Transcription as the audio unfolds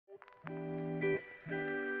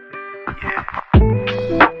Hey,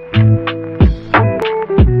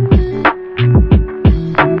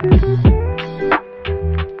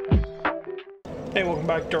 welcome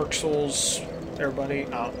back, Dark Souls, everybody.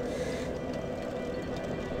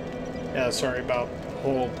 Yeah, sorry about the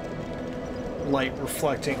whole light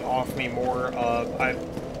reflecting off me more. I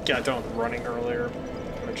got done running earlier.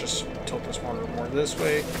 I just tilt this monitor more this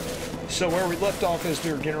way. So where we left off is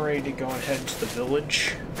we were getting ready to go ahead to the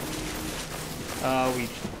village. We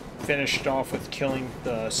finished off with killing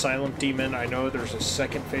the Silent Demon. I know there's a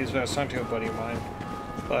second phase of that. I was talking to a buddy of mine,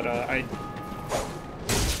 but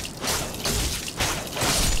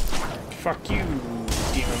fuck you,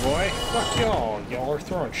 demon boy. Fuck y'all. Y'all are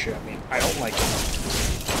throwing shit at me. I don't like it.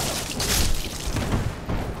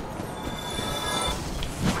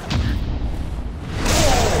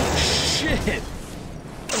 Oh, shit!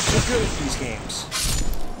 I'm so good at these games.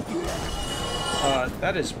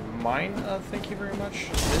 That is mine. Thank you very much.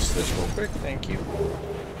 Miss this real quick. Thank you.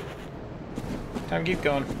 Time to keep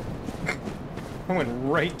going. I went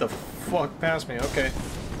right the fuck past me. Okay.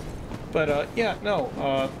 But, yeah, no,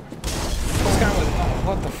 this guy was... Oh,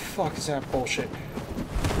 what the fuck is that bullshit?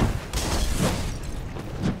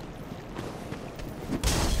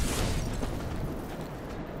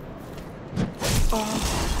 Oh.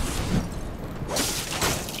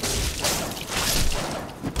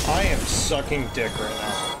 I am sucking dick right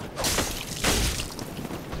now.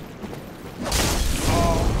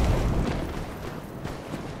 Oh.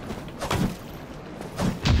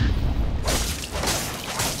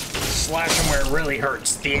 Slash him where it really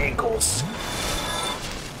hurts, the ankles.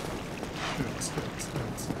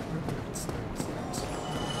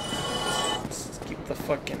 Keep the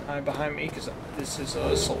fucking eye behind me, because this is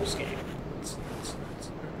a Souls game.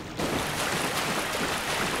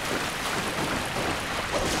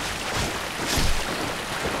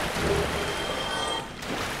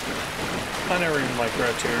 I never even liked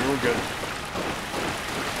Red Tier, we're good.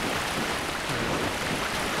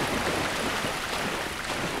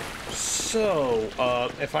 So,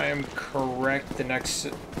 if I am correct, the next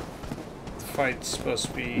fight's supposed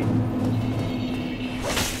to be...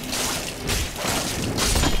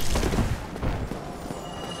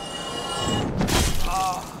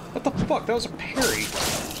 What the fuck? That was a parry.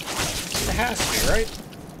 It has to be, right?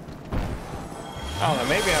 I don't know,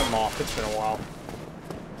 maybe I'm off. It's been a while.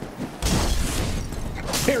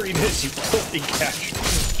 Parry this, you filthy catch.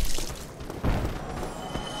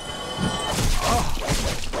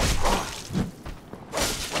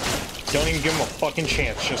 Don't even give him a fucking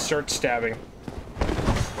chance. Just start stabbing.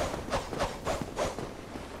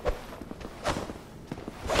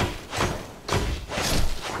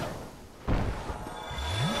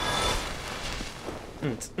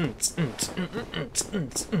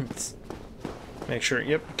 Make sure,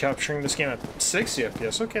 yep, capturing this game at 60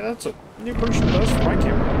 FPS. Okay, that's a new version of those for my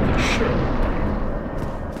camera. Holy shit.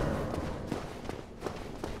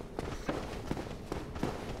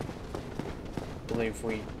 I believe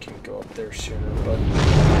we can go up there sooner, but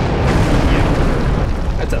yeah,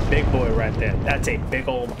 that's a big boy right there. That's a big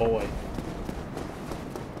old boy.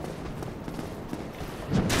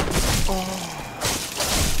 Oh.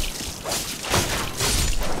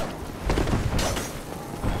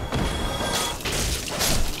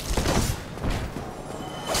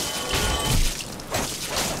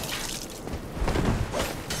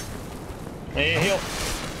 Hey, heal.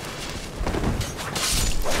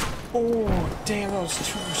 Oh, damn, that was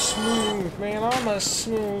too smooth, man. I'm a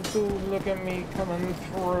smooth dude. Look at me coming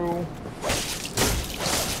through.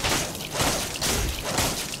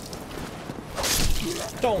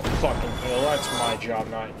 Don't fucking heal. That's my job,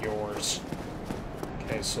 not yours.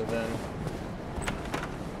 Okay, so then...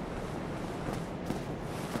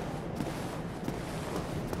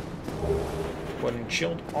 Wooden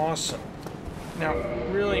shield. Awesome. Now,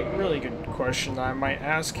 really, really good question that I might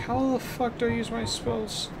ask. How the fuck do I use my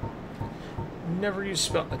spells? Never use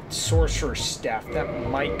a sorcerer's staff. That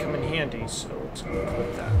might come in handy, so let's go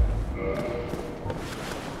with that.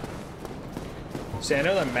 See, I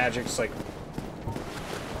know that magic's like...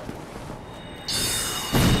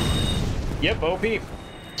 Yep, OP.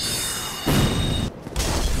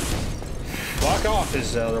 Fuck off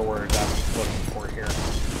is the other word I'm looking for here.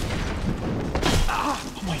 Ah!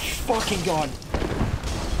 Oh my fucking god!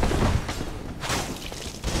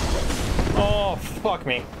 Oh, fuck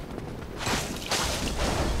me.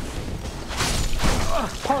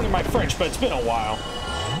 Pardon my French, but it's been a while.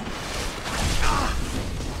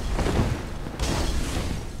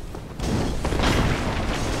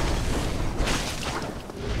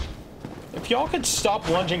 If y'all could stop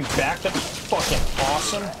lunging back, that'd be fucking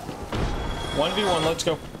awesome. 1v1, let's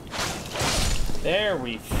go. There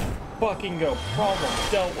we fucking go. Problem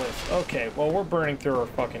dealt with. Okay, well, we're burning through our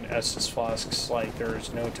fucking Estus flasks like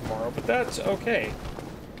there's no tomorrow, but that's okay.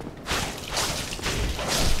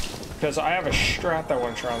 Because I have a strat that I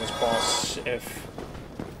want to try on this boss if...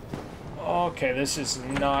 Okay, this is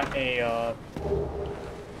not a,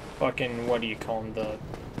 fucking, what do you call them, the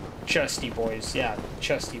Chesty Boys. Yeah,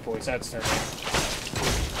 Chesty Boys, that's their name.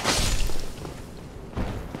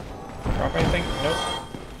 Drop anything? Nope.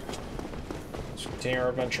 Let's continue our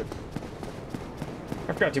adventure.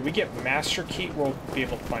 I forgot, did we get Master Key? We'll be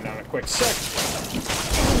able to find out in a quick sec.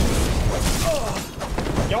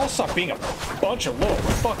 Y'all stop being a bunch of little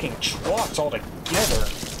fucking twats all together.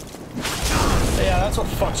 Yeah, that's what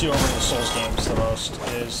fucks you over in the Souls games the most,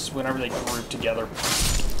 is whenever they group together.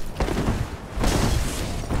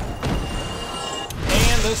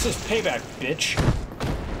 And this is payback, bitch.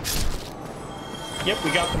 Yep,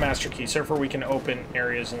 we got the Master Key, so therefore we can open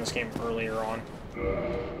areas in this game earlier on.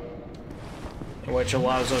 Which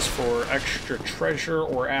allows us for extra treasure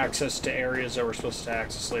or access to areas that we're supposed to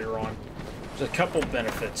access later on. There's a couple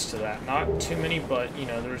benefits to that. Not too many, but, you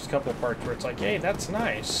know, there's a couple parts where it's like, hey, that's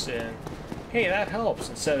nice, and hey, that helps,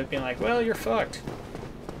 instead of being like, well, you're fucked.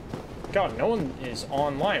 God, no one is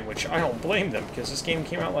online, which I don't blame them, because this game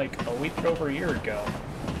came out like a week over a year ago.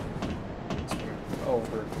 It's been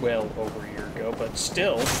well over a year ago, but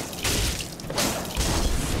still.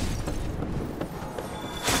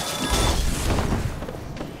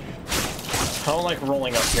 I don't like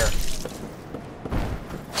rolling up here.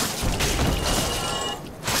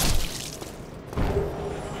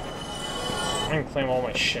 I'm gonna claim all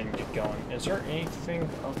my shit and get going. Is there anything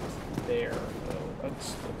up there, though?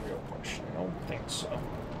 That's the real question. I don't think so.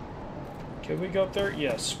 Can we go up there?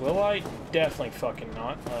 Yes. Will I? Definitely fucking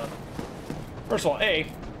not. First of all, A.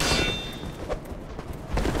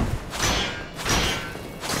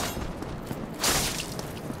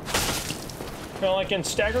 Feel like getting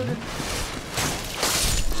staggered?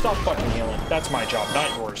 Stop fucking healing. That's my job,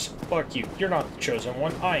 not yours. Fuck you. You're not the chosen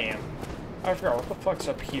one. I am. I forgot. What the fuck's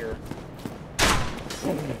up here?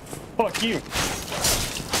 Fuck you.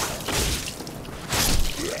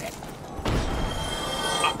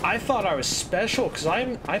 I thought I was special, because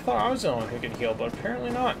I thought I was the one who could heal, but apparently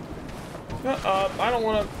not. I don't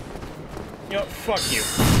want to... You know, fuck you.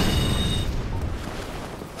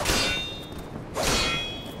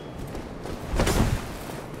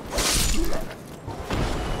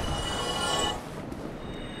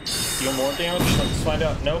 Deal more damage? Let's find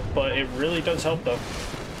out. Nope, but it really does help, though.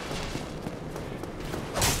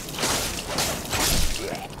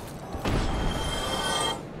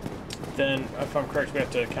 Then, if I'm correct, we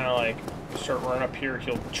have to kind of like start running up here.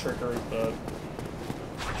 He'll trigger the...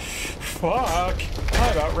 Fuck! I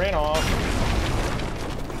about ran off.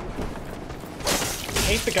 I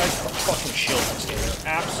hate the guys with the fucking shields in this game.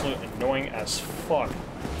 They're absolutely annoying as fuck.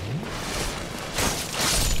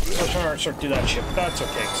 I was trying to start to do that shit, but that's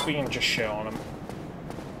okay, because we can just shit on them.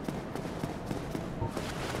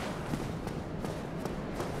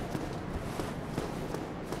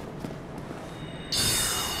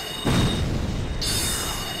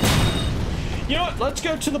 You know what? Let's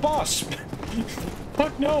go to the boss.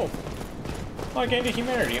 Fuck no. Oh, I gained a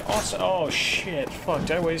humanity. Awesome. Oh shit. Fuck.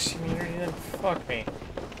 Did I waste humanity then? Fuck me.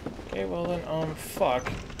 Okay, well then, fuck.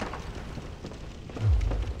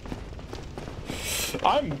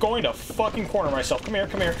 I'm going to fucking corner myself. Come here,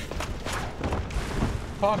 come here.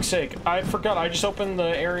 Fuck's sake. I forgot. I just opened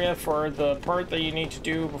the area for the part that you need to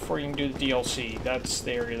do before you can do the DLC. That's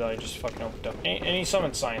the area that I just fucking opened up. Any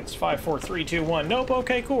summon signs? 5, 4, 3, 2, 1. Nope.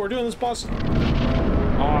 Okay, cool. We're doing this boss.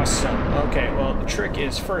 Awesome. Okay, well, the trick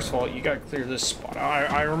is, first of all, you gotta clear this spot.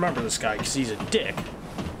 I remember this guy, because he's a dick.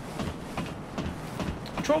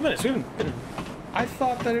 12 minutes. We haven't been... I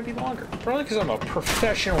thought that it'd be longer. Probably because I'm a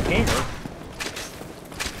professional gamer.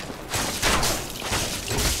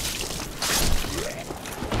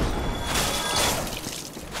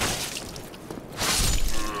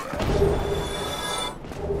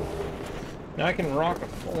 Now I can rock a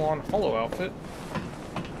full-on hollow outfit.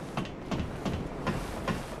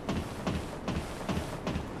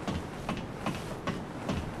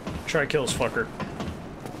 Try to kill this fucker.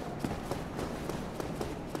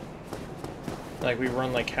 Like, we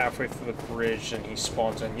run like halfway through the bridge and he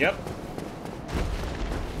spawns in. Yep.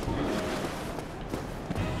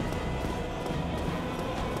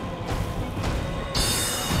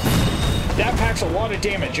 That packs a lot of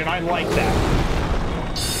damage and I like that.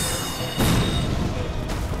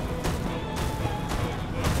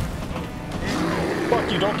 Fuck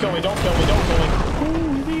you, don't kill me, don't kill me, don't kill me.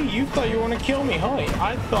 Ooh, you thought you want to kill me, huh?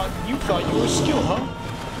 I thought you were skilled, huh?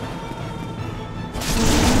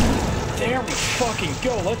 There There we fucking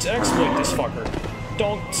go. Let's exploit this fucker.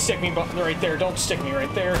 Don't stick me right there. Don't stick me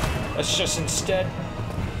right there. Let's just instead...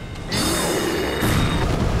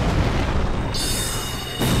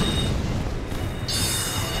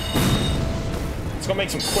 Let's go make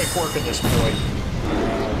some quick work of this boy.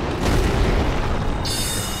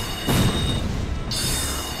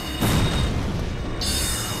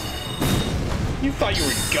 You thought you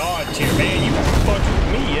were God tier, man. You haven't fucked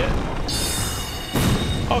with me yet.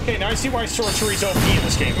 Okay, now I see why sorcery's OP in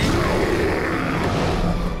this game.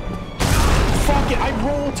 Fuck it, I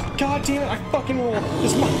rolled. God damn it, I fucking rolled.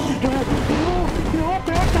 This no,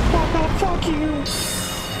 back the fuck up. Fuck you.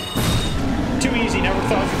 Too easy, never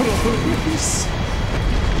thought I would lose.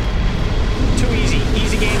 Too easy.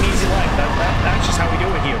 Easy game, easy life. That's just how we do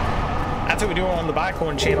it here. That's how we do it on the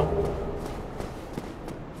Backhorn channel.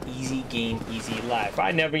 Easy game, easy life.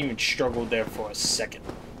 I never even struggled there for a second.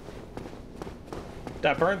 Did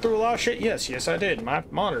I burn through a lot of shit? Yes, I did. My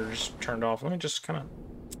monitor's turned off. Let me just kind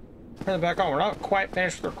of turn it back on. We're not quite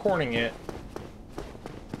finished with recording yet.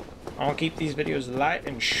 I'll keep these videos light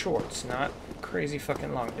and short. It's not crazy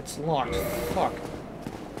fucking long. It's locked. Fuck.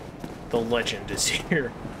 The legend is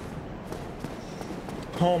here.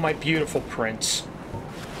 Oh, my beautiful prince.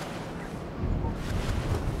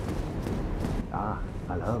 Ah,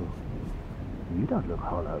 hello. You don't look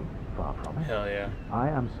hollow, far from it. Hell yeah. I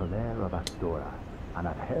am Solaire of Astora, an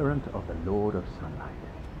adherent of the Lord of Sunlight.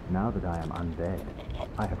 Now that I am undead,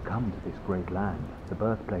 I have come to this great land, the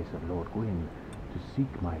birthplace of Lord Gwyn, to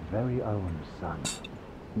seek my very own son.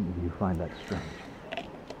 You find that strange?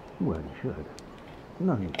 Well, you should.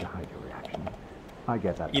 No need to hide your reaction. I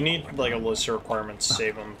get that. You need, like, a list of requirements to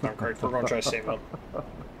save him, if I'm correct. We're going to try to save him.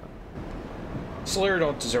 Solaire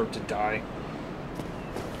don't deserve to die.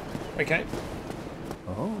 Okay.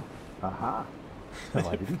 Oh, aha. So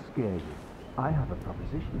I didn't scare you. I have a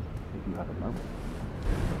proposition, if you have a moment.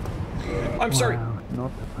 I'm sorry. Well,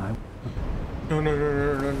 not that I... No.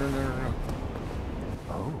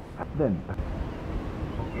 Oh, then...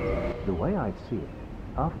 The way I see it,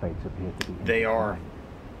 our fates appear to be... They are.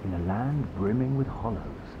 In a land brimming with hollows,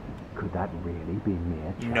 could that really be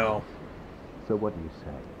mere chance? No. So what do you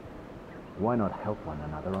say? Why not help one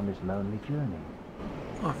another on this lonely journey?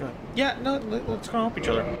 Oh, God. Yeah, no, let's go help each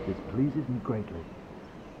other. This pleases me greatly.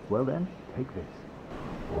 Well then, take this.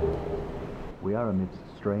 We are amidst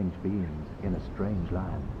strange beings in a strange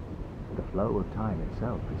land. The flow of time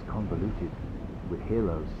itself is convoluted, with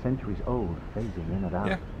heroes centuries old phasing in and out.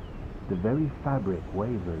 Yeah. The very fabric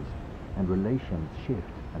wavers, and relations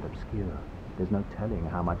shift and obscure. There's no telling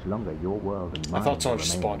how much longer your world and mine I thought someone will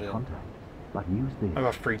just remain spawned in in. contact. But use this. I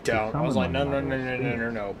got freaked out. I was like, no.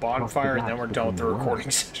 Bonfire, and then we're done with the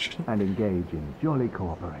recording session. And engage in jolly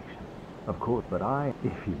cooperation. Of course, but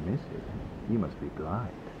if you miss it, you must be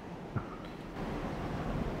blind.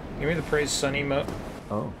 Give me the praise sun emote.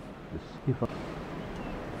 Oh, the stiff.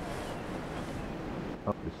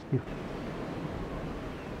 Oh, the stiff.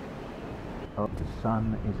 Oh, the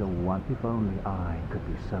sun is a one. If only I could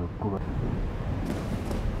be so great.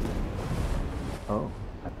 Oh,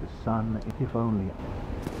 at the sun, if only.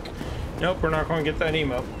 Nope, we're not going to get that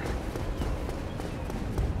emote.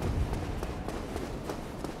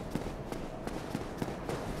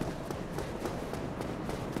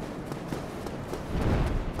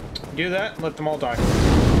 Do that, let them all die. I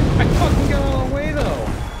fucking got all the way though.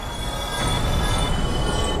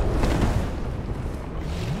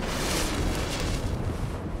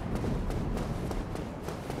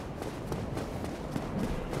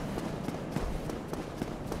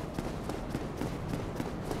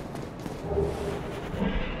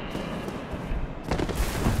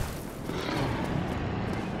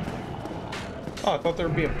 Oh, I thought there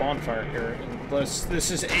would be a bonfire here. This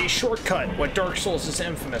is a shortcut, what Dark Souls is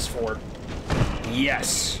infamous for.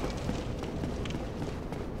 Yes.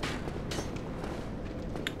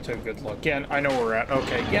 Take a good look. Yeah, I know where we're at.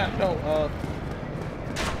 Okay, yeah, no,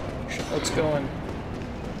 let's go in.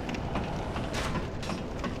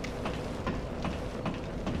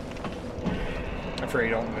 I'm afraid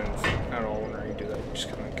you don't move at all whenever you do that. You just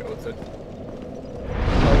kind of go with it.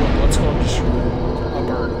 Oh, let's go and just up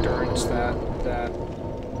our endurance, that,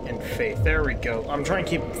 and faith. There we go. I'm trying to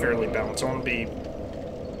keep it fairly balanced. I want to be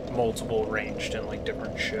multiple ranged and like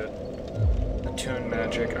different shit. Attune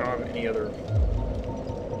magic. I don't have any other.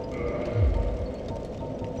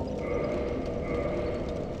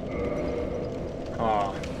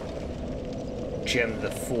 Ah. Gem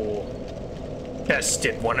the Fool.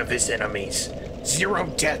 Bested one of his enemies. 0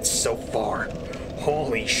 deaths so far.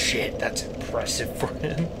 Holy shit, that's impressive for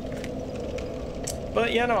him.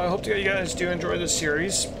 But yeah, no, I hope you guys do enjoy this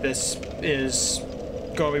series. This is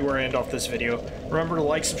gonna be where I end off this video. Remember to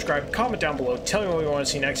like, subscribe, comment down below, tell me what you want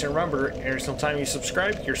to see next, and remember, every single time you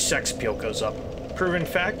subscribe, your sex appeal goes up. Proven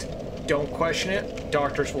fact, don't question it,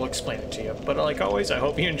 doctors will explain it to you. But like always, I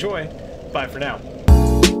hope you enjoy. Bye for now.